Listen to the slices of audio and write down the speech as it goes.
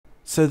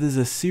So there's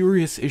a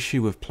serious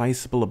issue with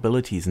placeable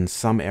abilities in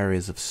some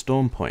areas of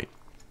Stormpoint.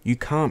 You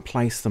can't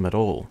place them at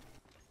all.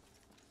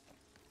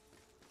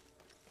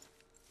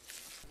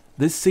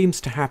 This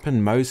seems to happen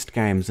in most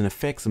games and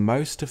affects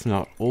most if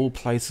not all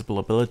placeable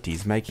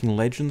abilities, making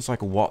legends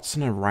like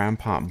Wattson and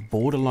Rampart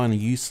borderline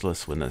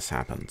useless when this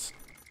happens.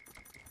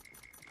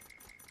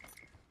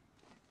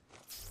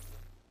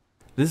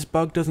 This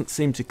bug doesn't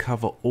seem to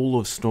cover all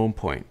of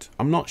Stormpoint.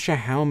 I'm not sure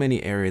how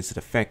many areas it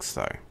affects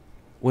though.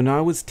 When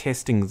I was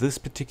testing, this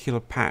particular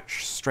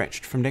patch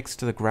stretched from next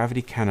to the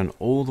gravity cannon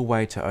all the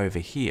way to over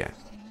here.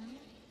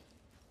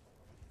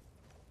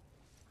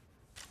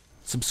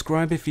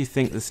 Subscribe if you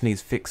think this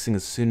needs fixing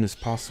as soon as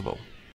possible.